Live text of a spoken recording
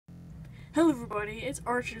Hello everybody, it's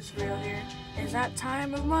Archersforeal here. It's that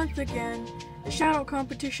time of month again, the Shoutout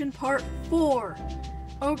competition part 4.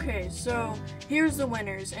 Okay, so here's the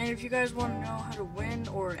winners, and if you guys want to know how to win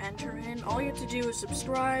or enter in, all you have to do is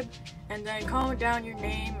subscribe, and then comment down your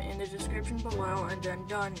name in the description below, and then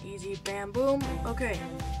done. Easy, bam, boom. Okay,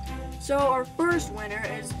 so our first winner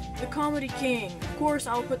is the Comedy King. Of course,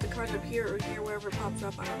 I'll put the cards up here or here, wherever it pops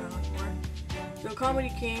up, I don't know anymore. So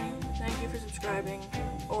Comedy King, thank you for subscribing,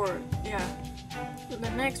 or, yeah. And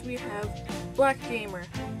then next we have Black Gamer.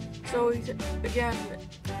 So, again,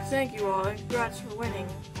 thank you all, and congrats for winning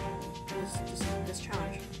this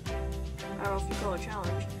challenge. I don't know if you call it a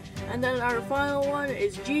challenge. And then our final one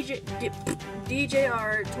is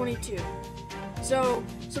DJR22. So,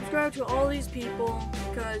 subscribe to all these people,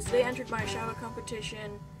 because they entered my Shoutout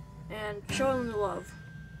competition, and show them the love.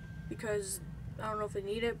 Because I don't know if they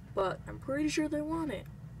need it, but I'm pretty sure they want it.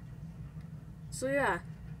 So yeah,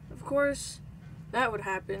 of course, that would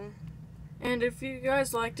happen. And if you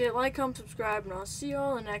guys liked it, like, comment, subscribe, and I'll see you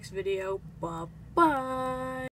all in the next video. Bye-bye!